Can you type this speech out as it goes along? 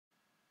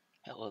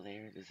Hello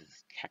there, this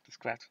is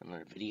CATUSCRAFT with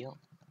another video,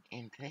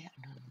 and today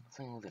I'm doing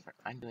something a little different.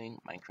 I'm doing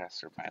Minecraft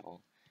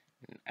Survival,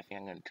 and I think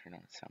I'm going to turn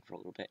on the sound for a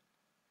little bit.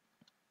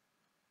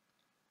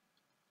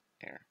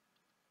 There.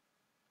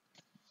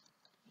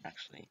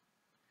 Actually,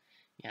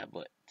 yeah,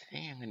 but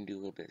today I'm going to do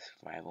a little bit of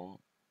survival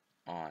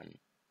on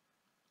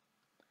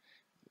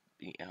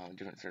the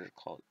different server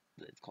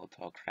it's called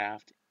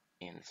TALLCRAFT,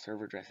 and the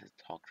server address is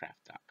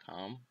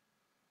tallcraft.com.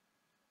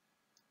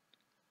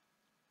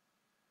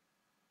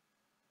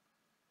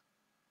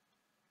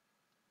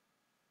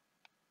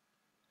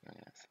 I'm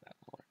going to set that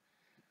more.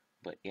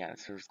 But yeah, the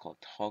server is called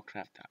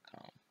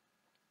TALLCRAFT.com.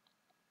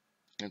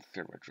 It's the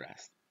server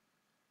address.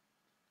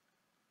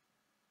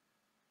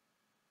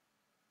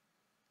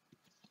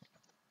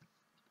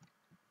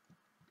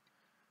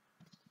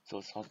 So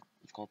it's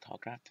called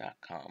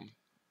TALLCRAFT.com,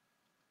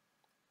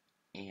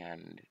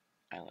 and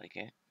I like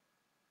it.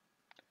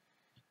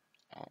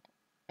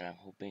 And I'm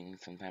hoping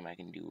sometime I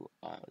can do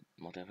a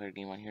multiplayer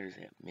game on here. There's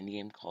a mini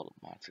game called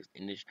Monsters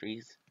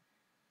Industries.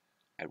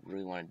 I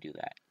really want to do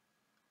that.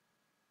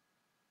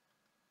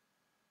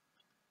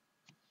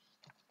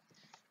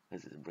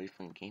 This is a very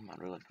fun game. I'd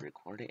really like to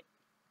record it.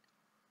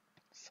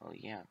 So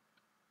yeah.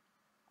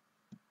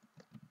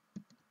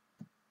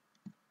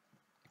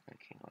 I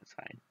can't go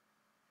outside.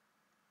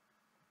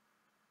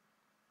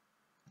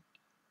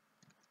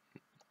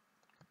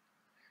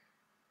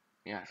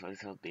 Yeah, so this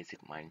is how basic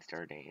mine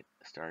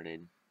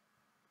started.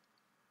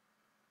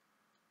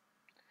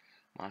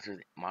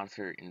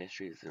 Monster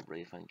Industries is a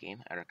really fun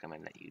game. I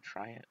recommend that you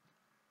try it.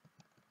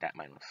 That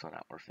mine was so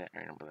not worth it.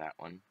 I remember that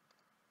one.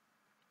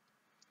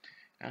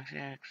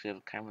 Actually, I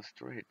have kind of a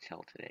story to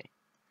tell today.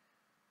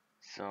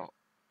 So,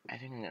 I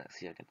think I'm gonna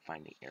see if I can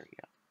find the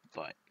area.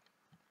 But,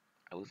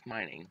 I was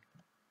mining.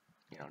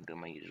 You know, doing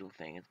my usual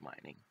thing, it's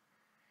mining.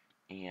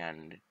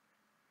 And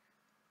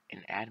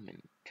an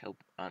admin,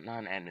 not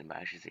an admin, but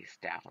I should say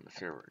staff on the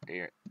server.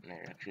 They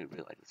actually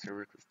really like the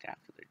server because staff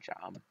do their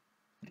job.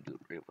 They do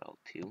it really well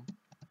too.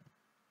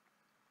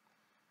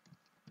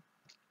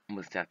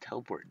 But staff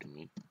teleported to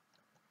me,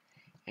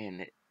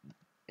 and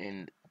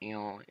you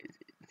know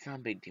it's not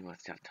a big deal when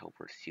staff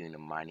teleports to you in the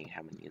mining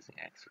having using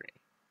X-ray.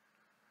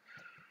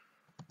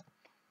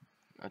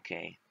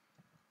 Okay,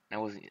 I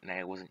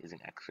wasn't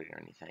using X-ray or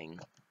anything.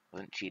 I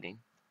wasn't cheating.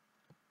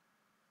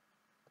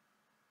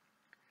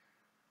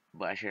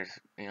 But I shared,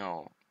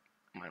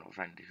 my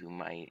friend who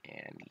might,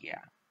 and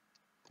yeah,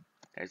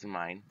 there's a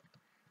mine.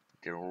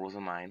 There was a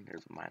mine.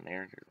 There's a mine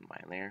there. There's a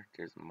mine there.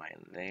 There's a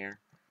mine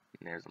there.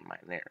 And there's a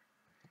mine there.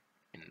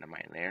 And a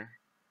mine there.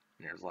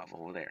 And there's lava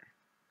over there.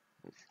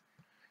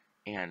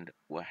 And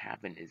what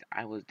happened is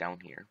I was down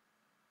here.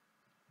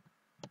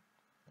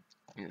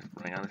 And just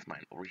running on this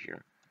mine over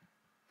here.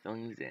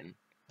 Filling these in.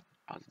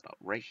 I was about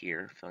right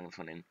here. Filling this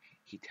one in.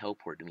 He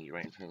teleported me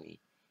right in front of me.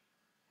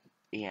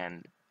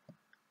 And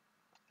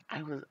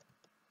I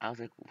was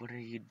like, what are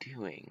you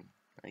doing?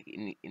 Like,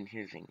 and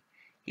here's the thing.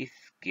 He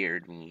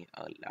scared me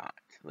a lot.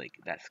 Like,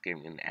 that scared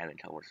me when the admin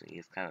teleports me.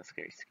 He's kind of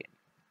scary skin.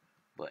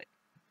 But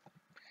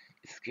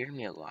it scared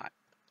me a lot.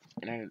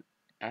 And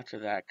after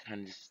that, I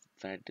kind of just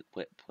decided to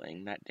quit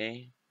playing that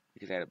day.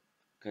 Because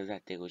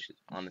that day was just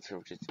on the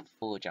server just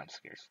full of jump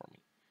scares for me.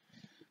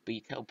 But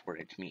he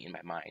teleported to me in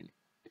my mind.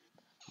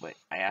 But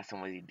I asked him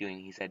what he's doing.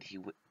 He said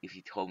if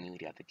he told me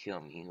he'd have to kill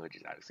me, which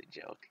is obviously a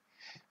joke.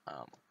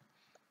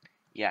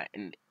 Yeah,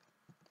 and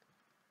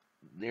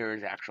there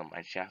is actual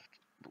mine shaft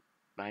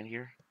behind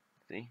here.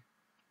 See?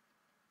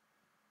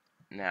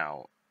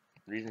 Now,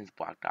 the reason it's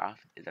blocked off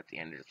is at the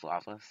end there's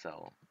lava,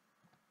 so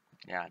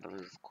yeah, those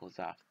are just closed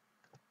off.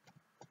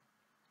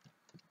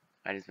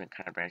 I just been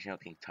kind of branching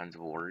out, getting tons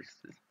of orders.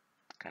 It's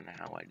kind of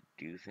how I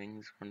do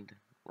things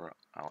or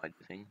how I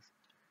do things.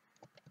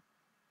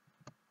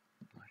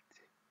 What?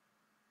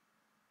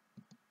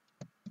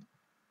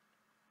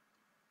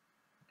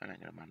 I'm not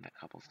gonna mine that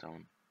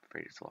cobblestone.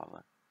 Afraid it's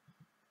lava.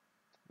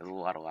 There's a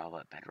lot of lava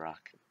at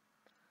bedrock.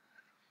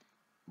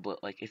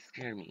 But like, it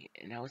scared me,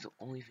 and that was the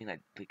only thing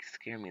that like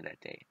scared me that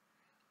day.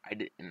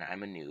 And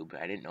I'm a noob.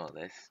 I didn't know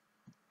this.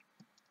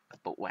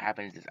 But what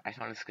happens is I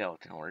found a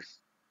skeleton horse.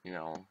 You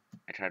know,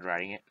 I tried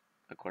riding it.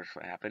 Of course,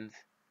 what happens?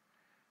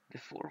 The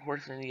 4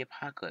 horsemen of the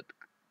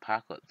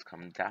apocalypse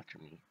comes after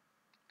me.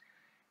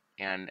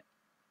 And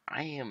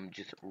I am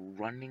just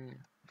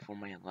running for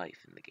my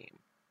life in the game.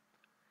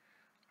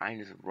 I'm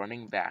just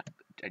running back.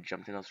 I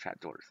jumped in those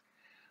trapdoors.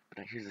 But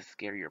now here's the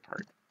scarier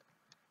part.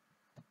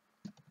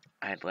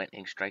 I had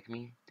lightning strike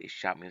me. They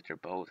shot me with their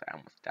bows. I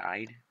almost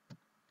died.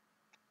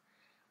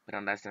 But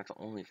now that's not the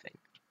only thing.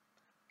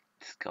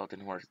 The skeleton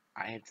horse.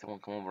 I had someone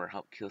come over and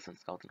help kill some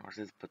skeleton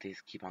horses, but they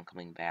just keep on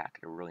coming back.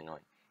 They're really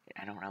annoying.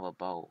 And I don't have a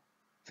bow,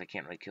 so I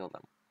can't really kill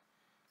them.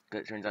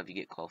 Because it turns out if you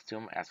get close to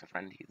him, I asked a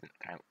friend, he's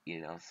kind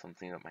of,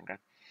 something about Minecraft.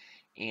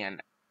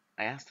 And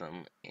I asked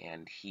him,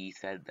 and he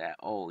said that,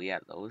 oh yeah,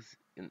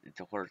 it's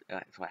a horse,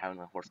 it's what happens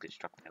when a horse gets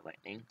struck by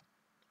lightning.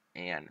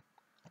 And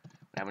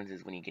what happens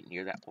is when you get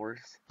near that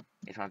horse,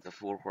 it spawns the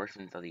 4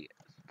 horsemen of the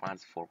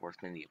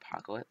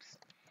apocalypse.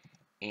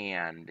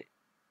 And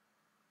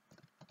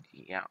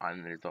Yeah,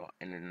 and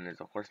then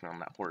there's a horseman on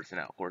that horse, and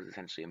that horse is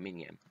essentially a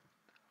minion.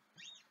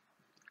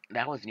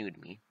 That was new to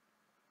me.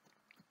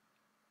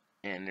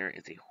 And there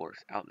is a horse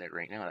out there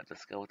right now that's a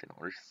skeleton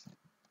horse.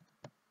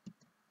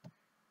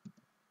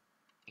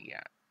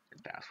 Yeah,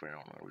 that's where I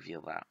don't want to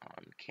reveal that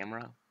on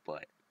camera,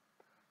 but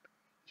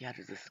yeah,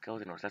 there's a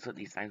skeleton horse. That's what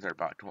these signs are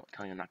about,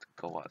 telling you not to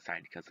go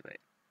outside because of it.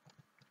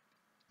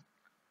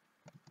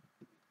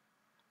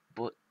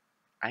 But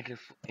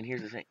and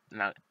here's the thing.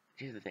 Now,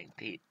 here's the thing.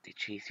 They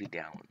chase you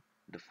down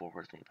the Four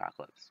Horsemen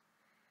Apocalypse,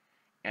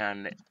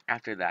 and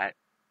after that,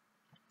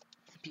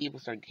 people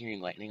started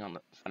hearing lightning on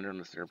the thunder on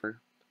the server.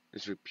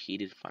 This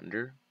repeated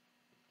thunder.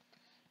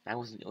 I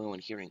wasn't the only one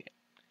hearing it.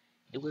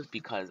 It was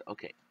because,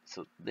 okay,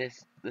 so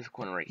this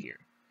corner right here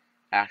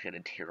actually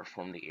had to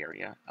terraform the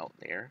area out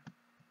there.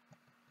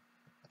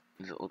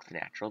 So it looks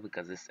natural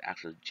because this is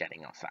actually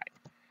jetting outside.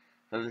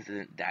 So this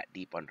isn't that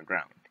deep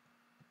underground.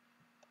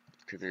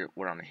 Because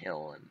we're on a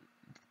hill and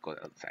go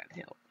outside the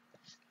hill.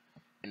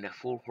 And the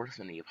Four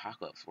Horsemen of the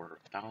Apocalypse were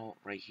about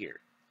right here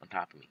on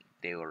top of me.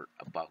 They were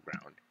above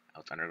ground. I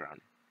was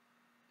underground.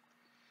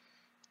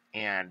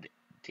 And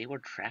they were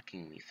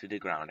tracking me through the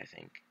ground, I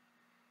think.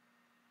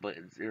 But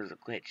there's a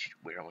glitch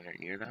where when you're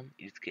near them,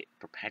 you just get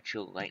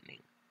perpetual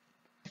lightning.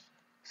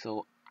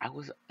 So I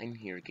was in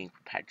here getting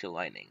perpetual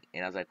lightning,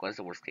 and I was like, what's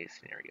the worst case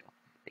scenario?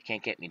 They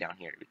can't get me down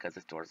here because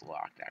this door's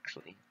locked,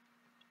 actually.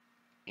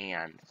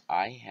 And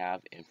I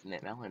have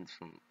infinite melons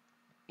from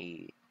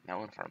a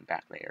melon farm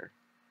back there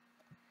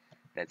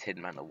that's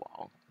hidden on the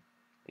wall.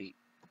 You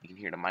can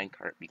hear the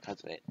minecart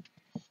because of it.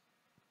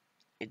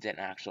 It's an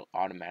actual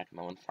automatic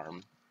melon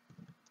farm.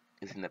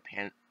 It's in the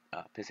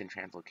piston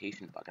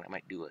translocation bug, and I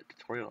might do a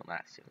tutorial on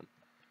that soon.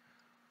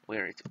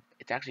 Where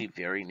it's actually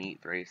very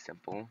neat, very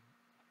simple,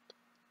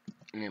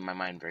 and in my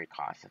mind very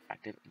cost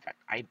effective. In fact,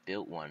 I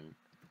built one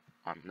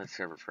on the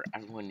server for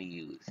everyone to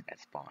use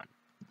at spawn.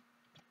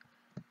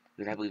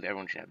 Because I believe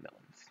everyone should have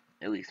melons.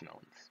 At least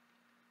melons.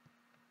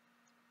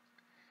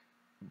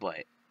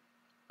 But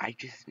I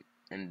just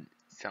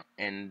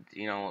and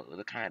you know,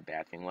 the kind of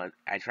bad thing was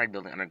I tried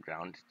building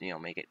underground to, you know,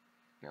 make it,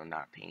 you know,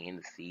 not pain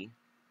to see.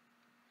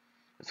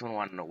 Someone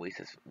wanted an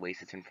oasis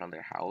in front of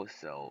their house,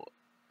 so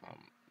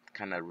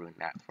kind of ruined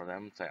that for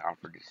them. So I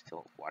offered to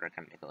still water,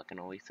 kind of make it like an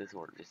oasis,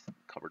 or just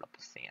covered up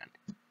with sand.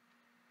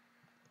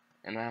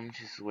 And I'm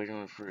just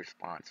waiting for a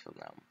response from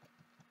them.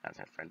 That's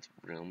my friend's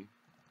room.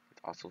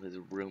 It's also his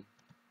room.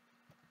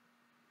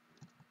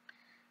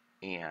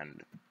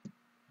 And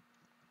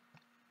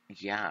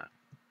yeah,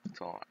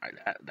 so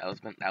that was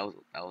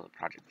a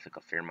project that took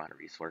a fair amount of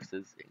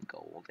resources in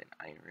gold and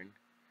iron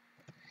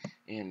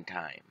and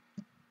time.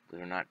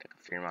 Believe it or not, it took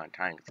a fair amount of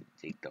time to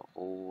dig the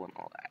hole and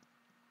all that.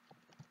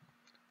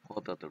 Well,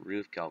 I built the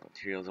roof, got all the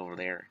materials over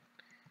there.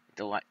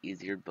 It's a lot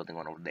easier building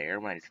one over there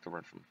when I just have to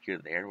run from here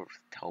to there, we're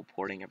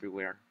teleporting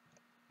everywhere.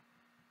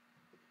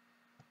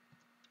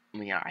 I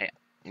mean, yeah, I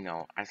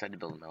decided to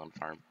build a melon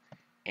farm,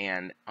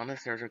 and on the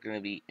server, we're going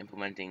to be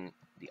implementing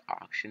the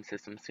auction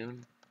system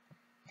soon.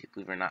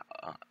 Believe it or not,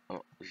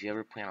 if you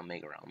ever play on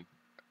Mega Realm,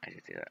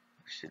 if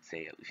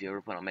you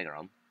ever play on Mega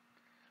Realm,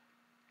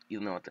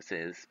 you'll know what this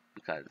is,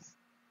 because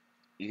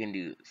you can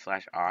do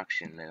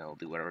 /auction, and it'll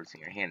do whatever's in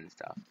your hand and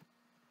stuff.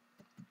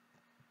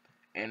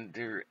 And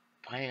they're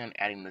planning on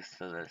adding this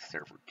to the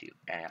server too,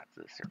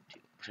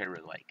 which I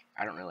really like.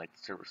 I don't really like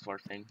the server store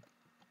thing.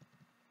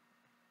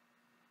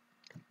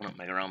 On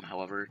Mega Realm,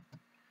 however,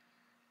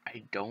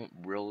 I don't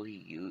really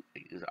use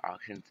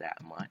auctions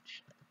that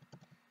much.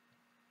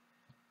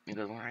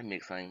 Because when I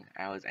make something,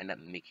 I always end up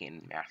making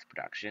it in mass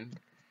production.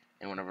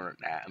 And whenever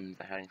I'm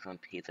having someone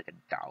pay like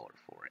 $1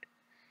 for it.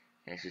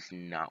 And it's just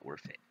not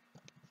worth it.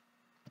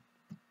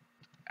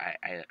 I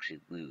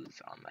actually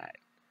lose on that.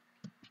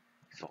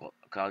 So,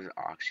 because I was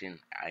auction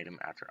item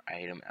after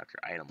item after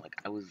item. Like,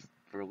 I was,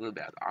 for a little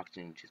bit, I was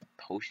auctioning just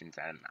potions,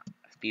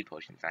 speed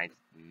potions. I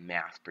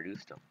mass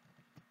produced them.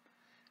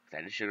 Because I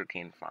had a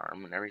sugarcane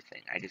farm and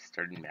everything. I just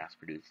started mass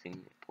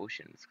producing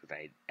potions. Because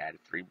I added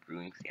 3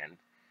 brewing sand.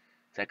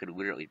 So I could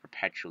literally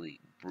perpetually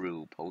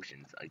brew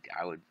potions. Like,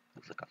 it was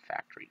like a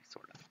factory,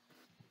 sort of.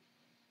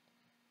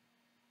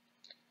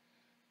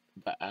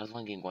 But I was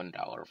only getting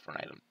 $1 for an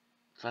item.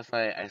 So that's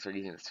why I started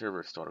using the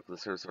server store, because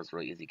the server store is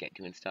really easy to get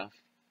to and stuff.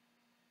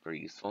 Very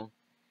useful.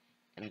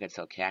 And I could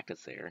sell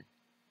cactus there.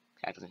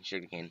 Cactus and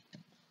sugarcane.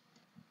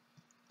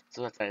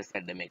 So that's why I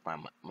decided to make my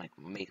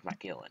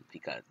killing,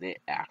 because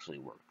it actually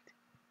worked.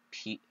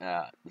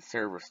 The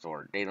server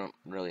store, they don't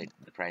really,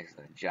 the prices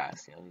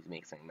adjust. You know, if you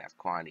make something mass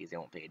quantities, they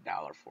won't pay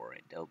 $1 for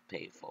it. They'll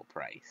pay full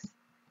price.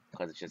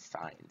 Because it's just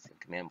signs and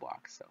command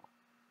blocks, so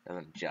it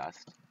doesn't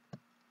adjust.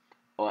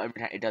 Well,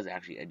 every time, it does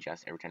actually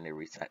adjust every time they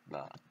reset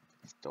the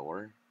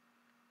store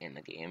in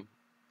the game.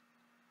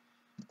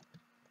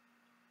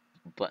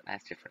 But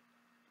that's different.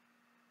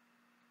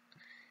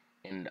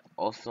 And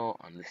also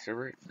on the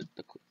server,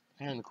 the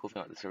kind of the cool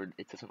thing about the server,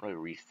 it doesn't really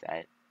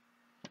reset.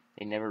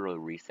 They never really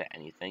reset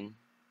anything.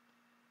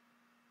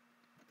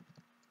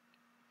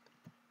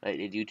 Like,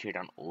 they do tear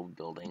down old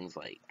buildings,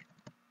 like,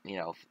 you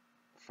know,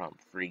 from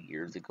 3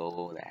 years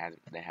ago that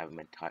haven't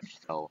been touched.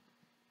 So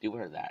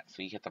beware of that.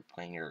 So you have to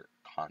plan your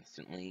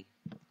constantly,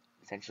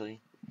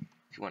 essentially,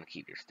 if you want to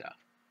keep your stuff.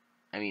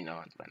 I mean, no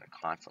one's planning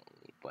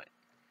constantly, but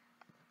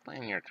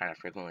plan your kind of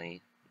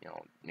frequently. You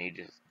know,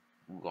 maybe just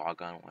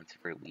log on once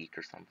every week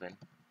or something,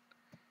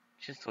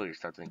 just so your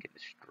stuff doesn't get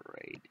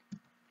destroyed.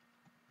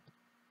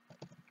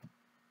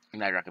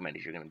 And I recommend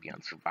if you're going to be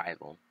on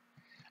survival.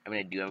 I mean,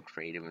 I do have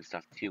creative and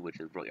stuff too, which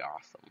is really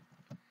awesome.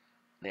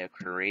 They have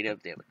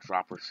creative, they have a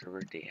dropper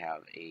server, they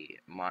have a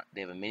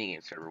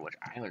minigame server, which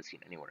I haven't seen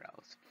anywhere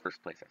else.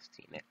 First place I've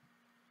seen it.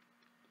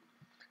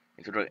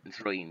 It's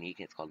really unique.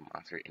 It's called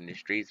Monster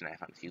Industries, and I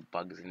found a few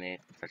bugs in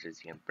it, such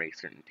as you can break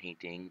certain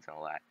paintings and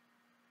all that.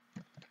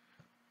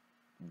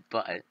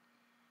 But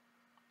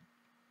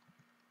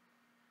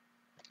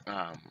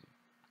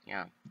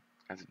yeah,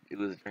 it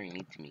was very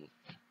neat to me.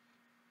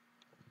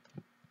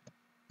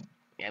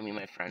 Yeah, I mean,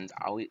 my friends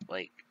always,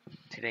 like,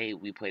 today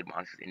we played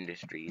Monster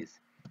Industries.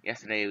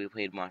 Yesterday we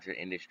played Monster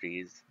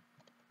Industries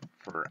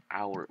for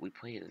hours. We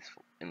played this,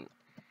 and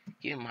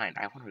keep in mind,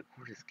 I want to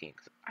record this game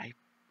because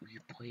we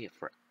play it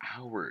for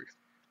hours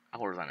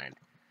on end.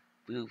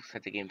 We will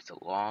set the game so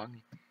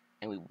long,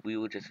 and we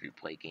will just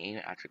replay game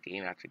after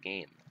game after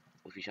game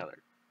with each other.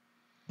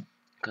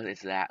 Because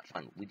it's that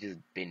fun. We just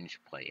binge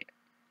play it.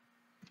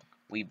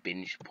 We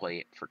binge play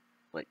it for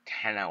like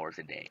 10 hours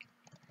a day.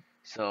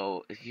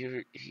 So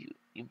you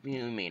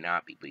may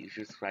not be, but you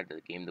should subscribe to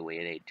the Game the Way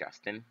Today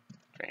Justin,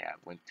 which I have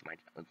linked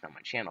on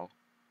my channel.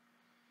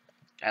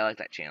 I like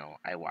that channel.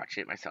 I watch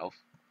it myself,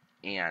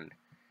 and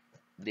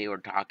they were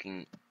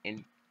talking,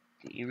 and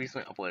he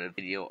recently uploaded a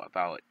video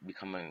about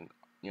becoming,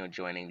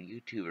 joining the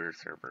YouTuber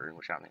server,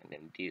 which I don't think I'm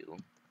gonna do.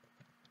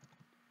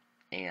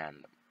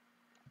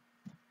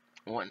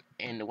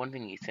 And the one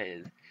thing he said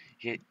is,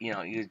 he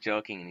was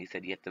joking, and he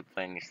said you have to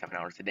play your 7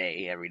 hours a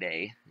day every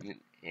day.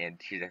 And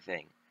here's the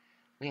thing,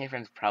 me and my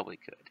friends probably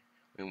could.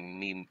 I mean,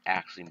 we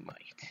actually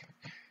might.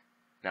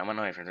 Now, none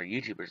of my friends are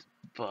YouTubers,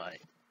 but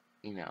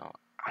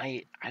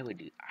I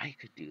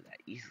could do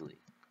that easily.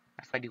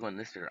 That's what I do on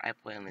this server. I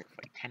play on there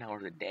for like 10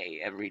 hours a day,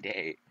 every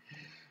day.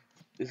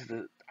 I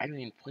don't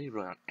even play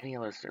on any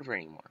other server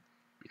anymore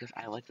because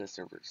I like the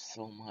server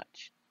so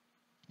much.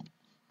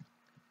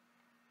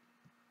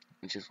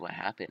 It's just what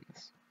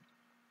happens.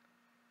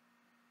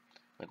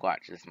 Like,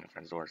 watch, this is my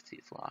friend's door. See,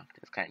 it's locked.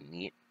 It's kind of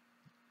neat.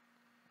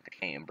 I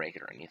can't even break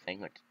it or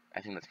anything, which I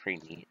think that's pretty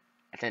neat.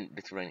 I think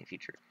that's a really neat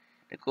feature.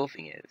 The cool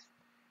thing is,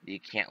 you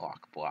can't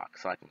lock a block,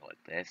 so I can go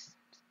like this,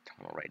 just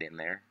tunnel right in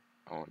there.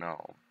 Oh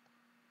no.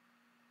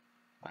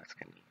 That's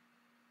gonna be.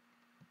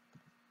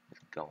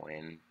 Just go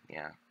in,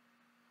 yeah.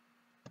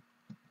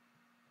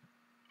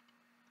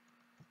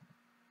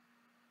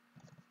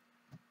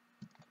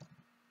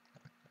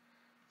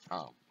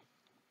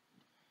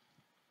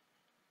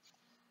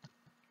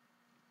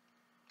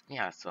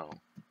 Yeah, so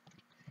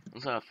I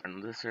also have a friend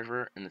of the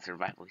server in the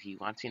survival. He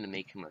wants me to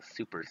make him a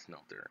super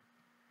smelter.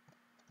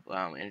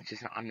 And it's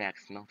just an automatic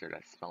smelter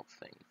that smelts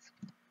things.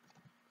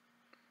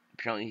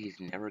 Apparently, he's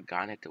never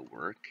gotten it to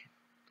work.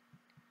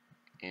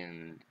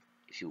 And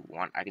if you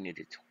want, I can do a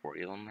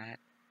tutorial on that.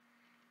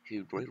 If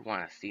you really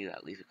want to see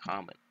that, leave a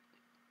comment.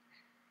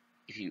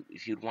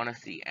 If you'd want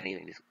to see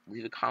anything, just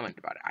leave a comment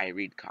about it. I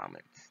read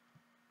comments.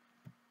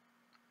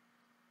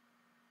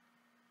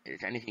 If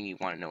there's anything you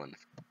want to know and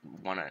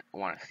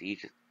want to see,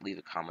 just leave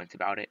a comment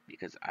about it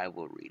because I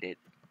will read it.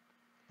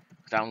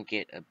 Because I don't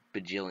get a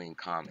bajillion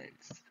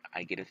comments.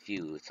 I get a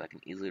few, so I can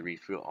easily read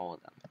through all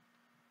of them.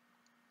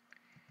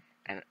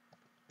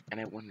 And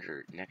I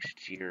wonder,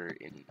 next year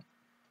in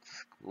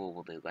school,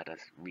 will they let us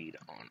read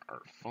on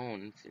our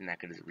phones? And I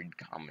could just read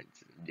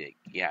comments and be like,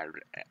 yeah,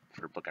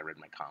 for a book I read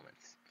my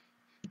comments.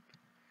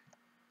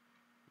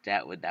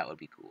 That would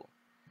be cool.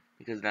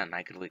 Because then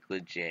I could, like,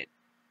 legit,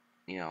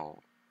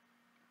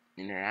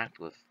 interact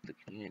with the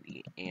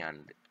community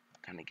and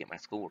kind of get my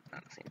schoolwork done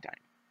at the same time.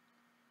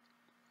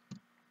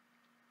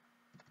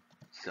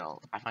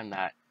 So I find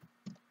that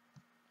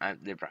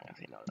they're probably gonna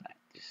say no to that,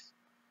 just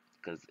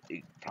because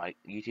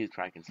YouTube's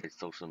probably considered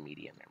social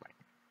media in their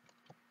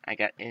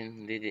mind.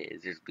 And it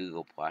is. There's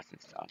Google Plus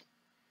and stuff.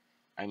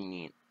 I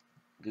mean,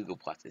 Google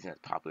Plus isn't as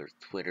popular as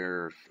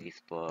Twitter, or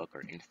Facebook,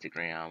 or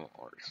Instagram,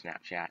 or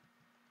Snapchat.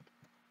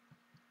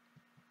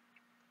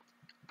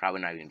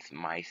 Probably not even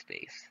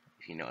MySpace,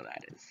 if you know what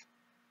that is.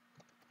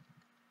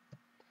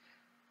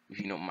 If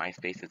you know what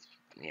MySpace is,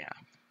 yeah,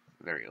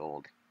 very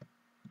old.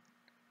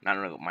 I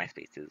don't know what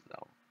MySpace is,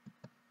 though.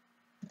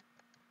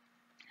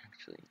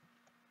 Actually,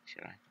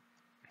 should I?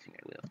 I think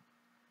I will.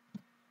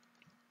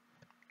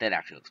 That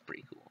actually looks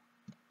pretty cool.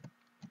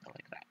 I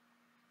like that.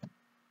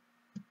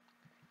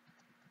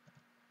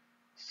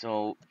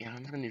 So, yeah,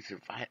 I'm gonna do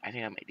survival. I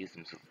think I might do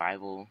some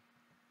survival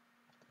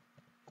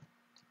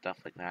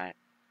stuff like that.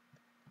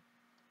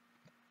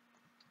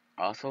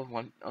 Also,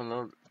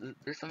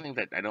 there's something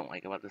that I don't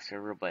like about the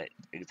server, but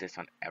it exists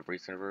on every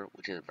server,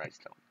 which is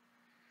redstone.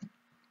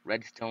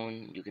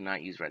 Redstone, you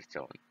cannot use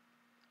redstone.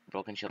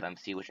 Broken Shield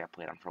MC, which I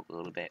played on for a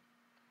little bit,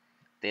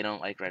 they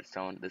don't like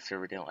redstone. The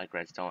server didn't like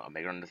redstone.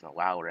 Omega doesn't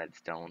allow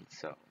redstone,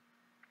 so.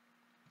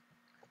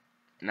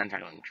 And I'm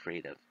talking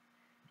creative.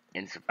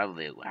 In survival,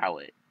 they allow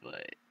it,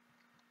 but.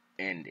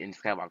 And in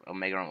Skybox,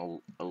 Omega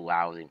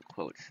allows, in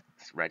quotes,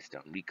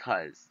 redstone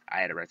because I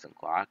had a redstone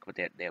clock, but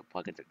they have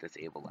plugins that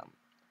disable them.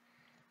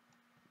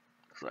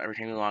 So every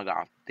time you log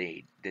off,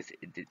 it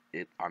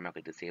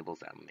automatically disables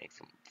them and makes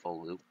them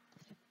full loop.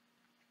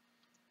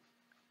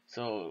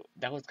 So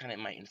that was kind of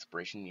my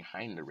inspiration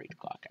behind the rage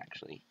clock,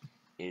 actually,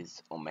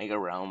 is Omega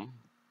Realm,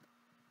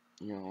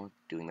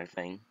 doing their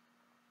thing.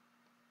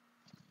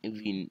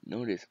 If you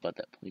notice about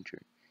that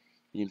pointer,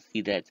 you can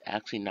see that it's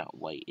actually not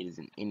white, it is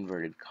an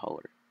inverted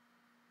color.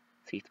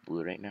 See, it's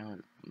blue right now,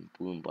 it's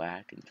blue and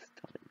black and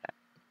stuff like that.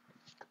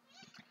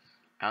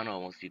 I don't know,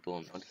 most people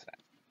don't notice that.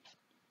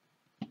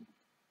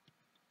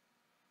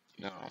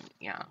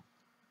 Yeah.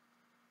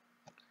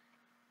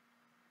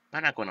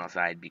 I'm not going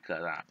outside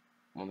because,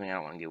 one thing, I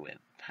don't want to get with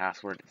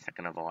password,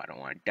 second of all, I don't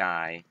want to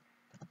die.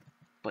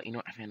 But,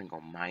 I'm gonna go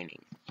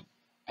mining.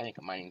 I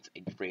think mining's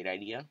a great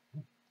idea.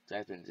 So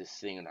I've been just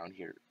sitting around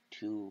here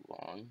too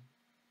long.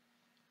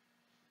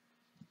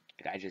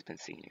 Like, I've just been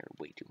sitting here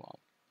way too long.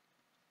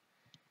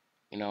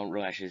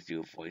 Really, I should just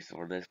do a voice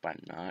over this, but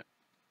I'm not.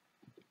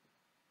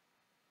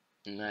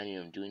 I'm not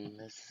even doing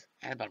this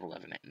at about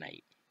 11 at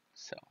night.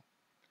 So,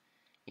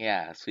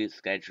 yeah, sleep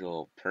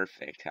schedule,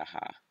 perfect,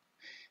 haha.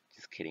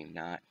 Just kidding,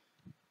 not.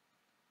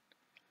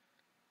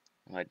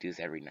 Well, I do this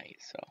every night,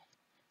 so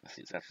my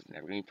sleep schedule is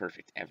never gonna be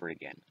perfect ever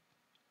again.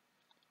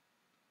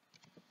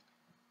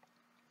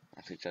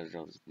 My sleep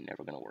schedule is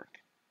never gonna work.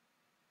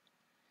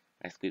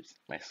 My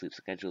sleep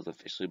schedule is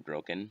officially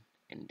broken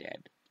and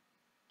dead.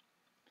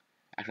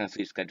 Actually, on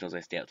sleep schedules, I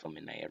stay up till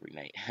midnight every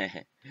night.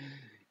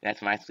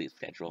 That's my sleep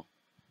schedule.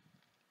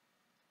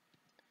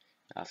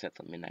 I'll stay up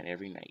till midnight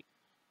every night.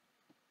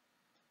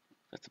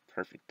 That's a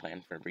perfect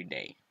plan for every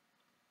day.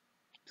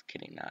 Just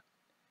kidding, not.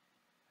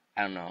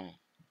 I don't know.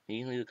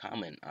 You can leave a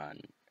comment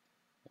on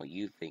what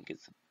you think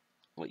is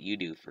what you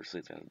do for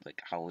sleep schedule. Like,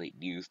 how late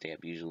do you stay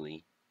up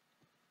usually?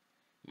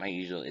 My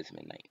usual is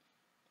midnight.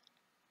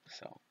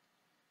 So,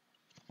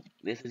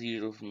 this is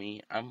usual for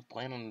me. I'm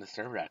playing on the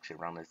server actually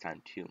around this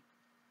time too.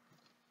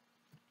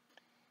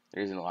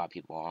 There isn't a lot of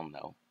people on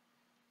though.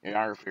 There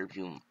are a fair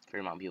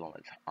amount of people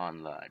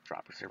on the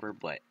dropper server,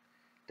 but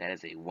that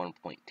is a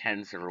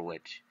 1.10 server,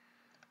 which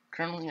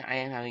currently I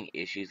am having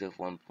issues with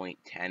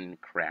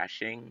 1.10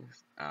 crashing,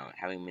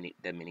 having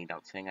the mini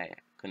dump thing. I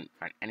couldn't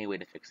find any way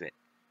to fix it.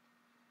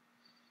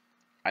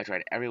 I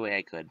tried every way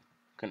I could,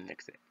 couldn't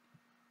fix it.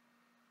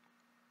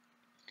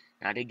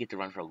 Now, I did get to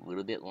run for a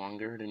little bit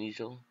longer than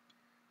usual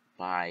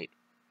by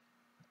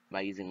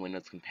using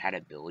Windows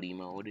compatibility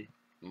mode,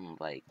 and,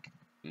 like,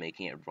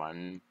 making it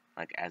run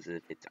like as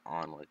if it's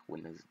on like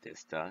Windows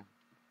Vista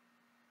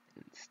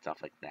and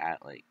stuff like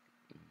that. Like,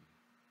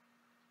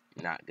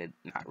 not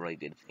really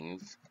good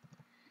things.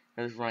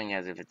 It was running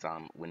as if it's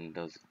on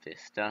Windows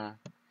Vista.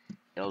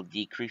 It'll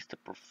decrease the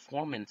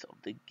performance of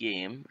the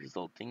game,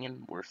 resulting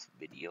in worse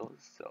videos.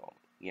 So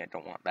yeah,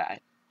 don't want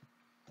that.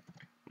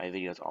 My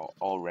videos are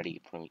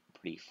already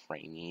pretty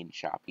framey and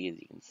choppy, as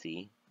you can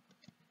see.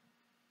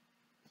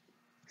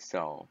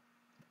 So,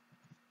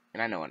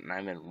 and I know it, and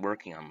I've been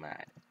working on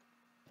that.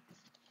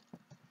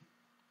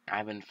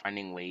 I've been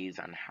finding ways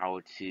on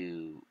how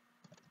to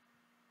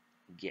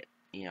get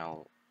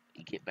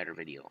better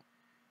video.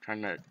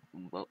 Trying to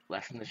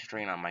lessen the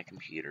strain on my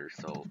computer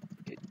so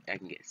I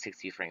can get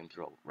 60 frames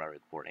while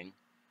recording.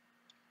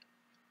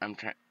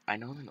 I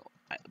know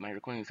my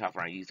recording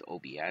software, I use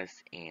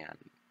OBS, and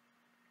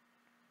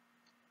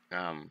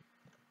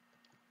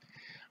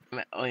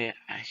oh yeah,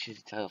 I should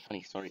tell a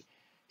funny story.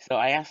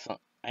 So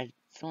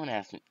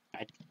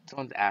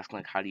someone's asked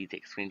like, how do you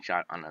take a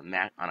screenshot on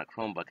a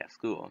Chromebook at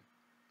school?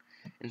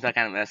 And so I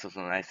kind of mess with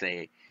them, and I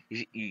say,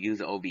 you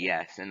use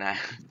OBS, and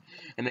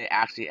and they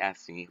actually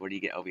ask me, where do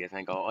you get OBS? And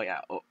I go, oh yeah,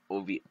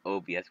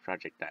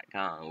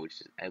 obsproject.com,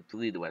 which is, I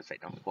believe, the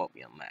website. Don't quote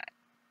me on that.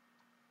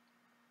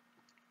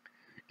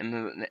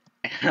 And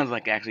I was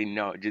like, actually,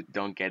 no, just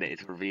don't get it.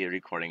 It's for video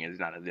recording. It's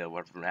not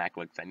available for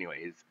MacBooks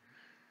anyways.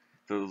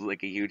 So it was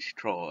like a huge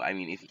troll. I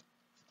mean,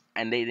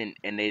 they didn't.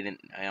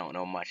 I don't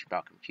know much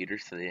about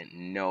computers, so they didn't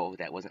know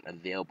that wasn't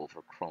available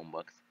for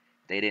Chromebooks.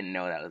 They didn't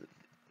know that was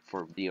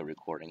for video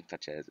recording,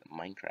 such as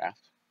Minecraft.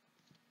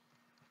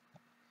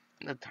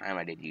 At the time,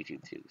 I did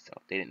YouTube too, so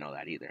they didn't know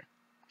that either.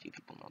 Few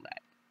people know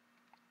that.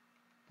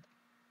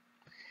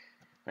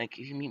 Like,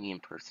 if you meet me in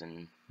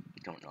person,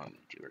 you don't know I'm a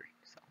YouTuber,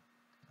 so.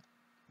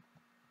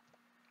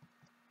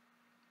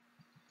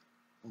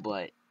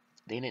 But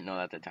they didn't know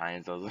that at the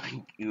time, so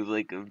it was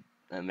like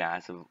a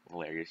massive,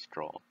 hilarious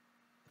troll.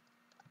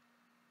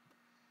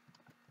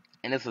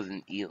 And this was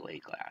an ELA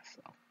class,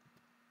 so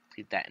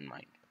keep that in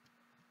mind.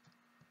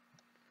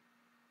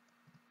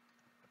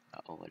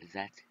 Uh-oh, what is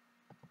that?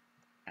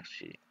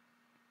 Actually,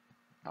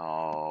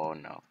 oh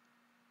no.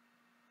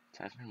 So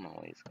that's where my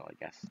ways go, I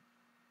guess.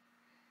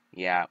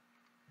 Yeah,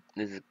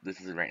 this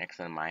is right next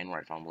to the mine where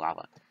I found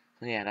lava.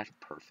 So yeah, that's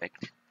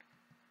perfect.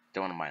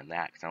 Don't want to mine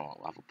that because I don't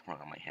want lava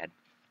pouring on my head.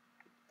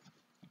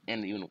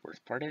 And the even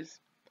worst part is,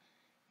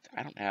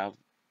 I don't have.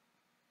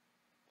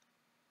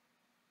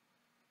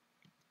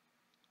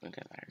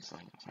 Okay,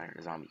 fire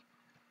a zombie.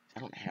 I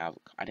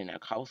didn't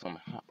have cobblestone on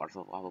my hotbar,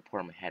 so lava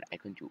poured on my head. I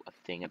couldn't do a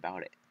thing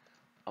about it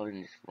other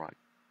than just run.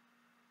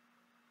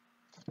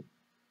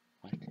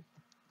 What?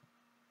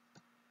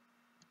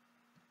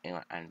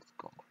 Anyway, I'm just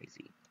going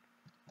crazy.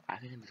 I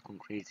think I'm just going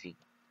crazy.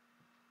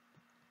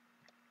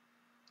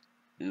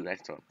 Ooh,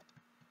 redstone.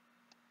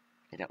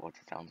 Is that what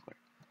it sounds like?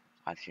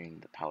 I'm hearing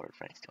the power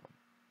of redstone.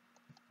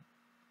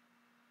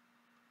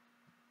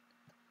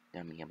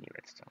 Yummy, yummy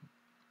redstone.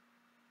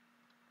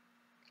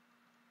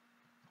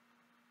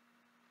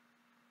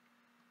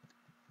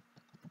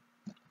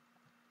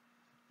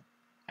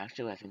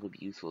 Actually, what I think would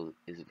be useful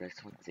is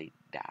redstone as a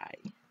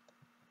dye.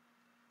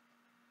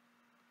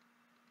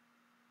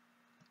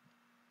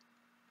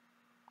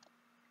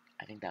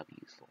 I think that would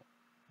be useful.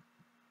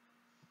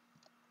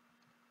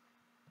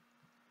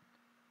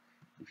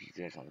 If you use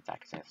redstone, it's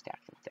actually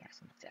stacks and stacks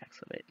and stacks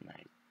of it, and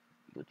I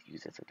would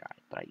use it as a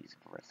dye, but I use it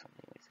for redstone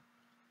anyways.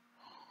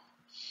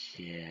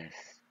 Yes.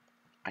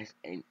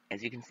 And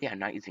as you can see, I'm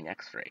not using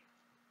X-ray.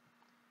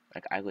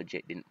 Like, I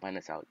legit didn't find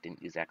this out,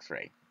 didn't use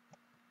X-ray.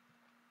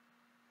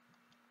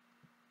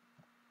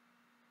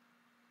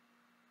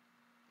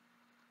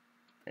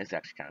 This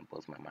actually kind of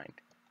blows my mind.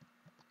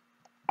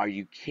 Are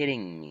you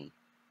kidding me?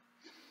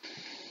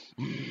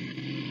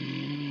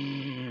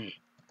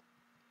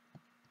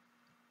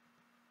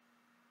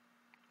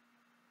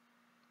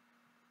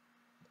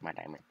 My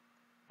diamond.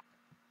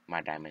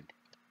 My diamond.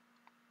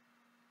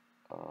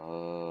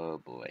 Oh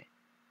boy.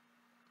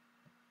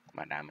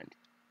 My diamond.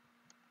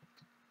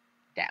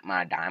 That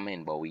my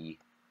diamond, boy.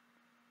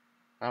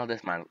 Oh,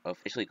 this mine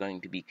officially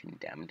going to be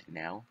condemned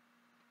now.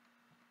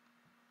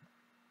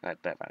 I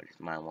bet if I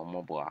just mine one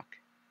more block.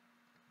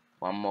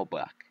 One more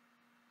block.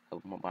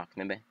 Couple more blocks,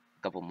 maybe?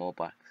 Couple more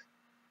blocks.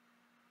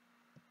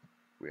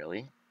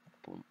 Really?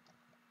 Boom.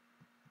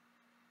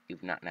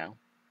 If not now?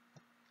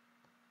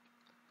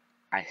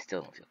 I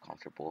still don't feel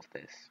comfortable with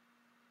this.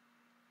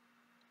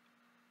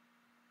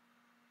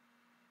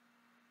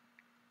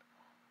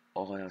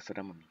 Oh, that was so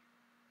dumb of me.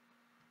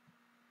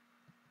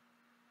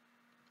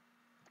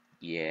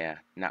 Yeah,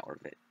 not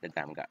worth it. The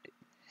diamond got it.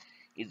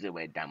 Either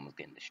way, the diamond was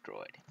getting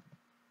destroyed.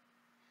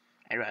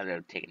 I'd rather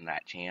have taken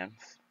that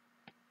chance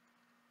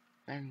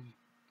than,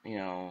 you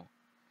know,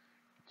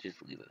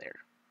 just leave it there.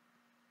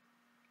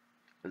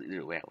 Because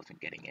either way, I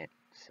wasn't getting it,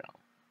 so.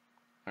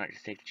 Alright,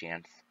 just take the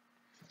chance.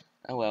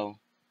 Oh well,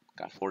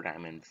 got 4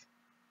 diamonds.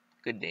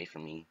 Good day for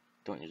me.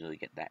 Don't usually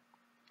get that.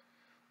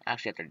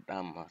 Actually, after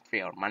a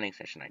 3-hour mining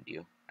session I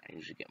do, I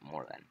usually get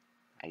more than.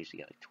 I usually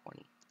get like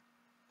 20.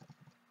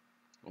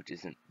 Which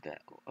isn't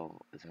that,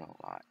 isn't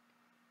a lot.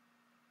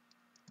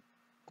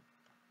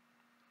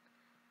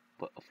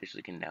 But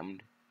officially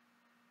condemned.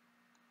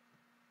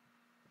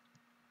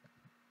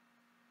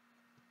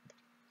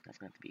 That's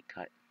gonna have to be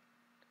cut.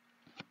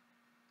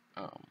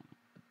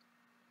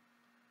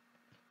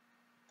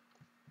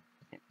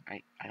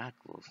 I got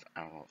glowstone.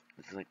 I don't know.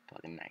 This is like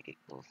plug-in. I get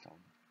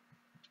glowstone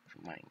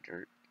from mining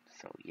dirt.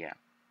 So yeah.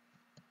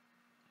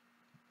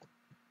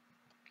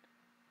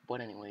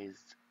 But anyways,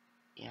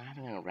 yeah,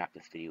 I'm gonna wrap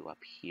this video up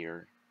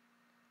here.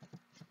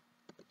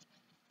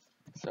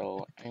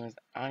 So anyways,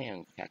 I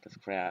am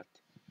CATUSCRAFT.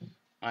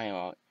 I am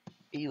out.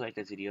 If you like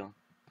this video,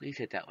 please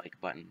hit that like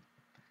button.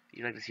 If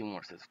you'd like to see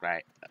more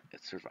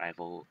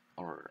survival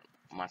or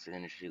monster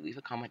industry, leave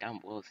a comment down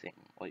below saying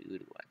what you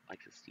would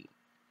like to see.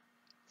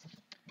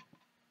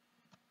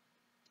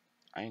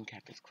 I am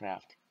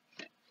CATUSCRAFT,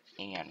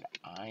 and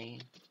I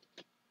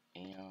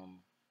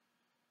am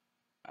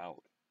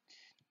out.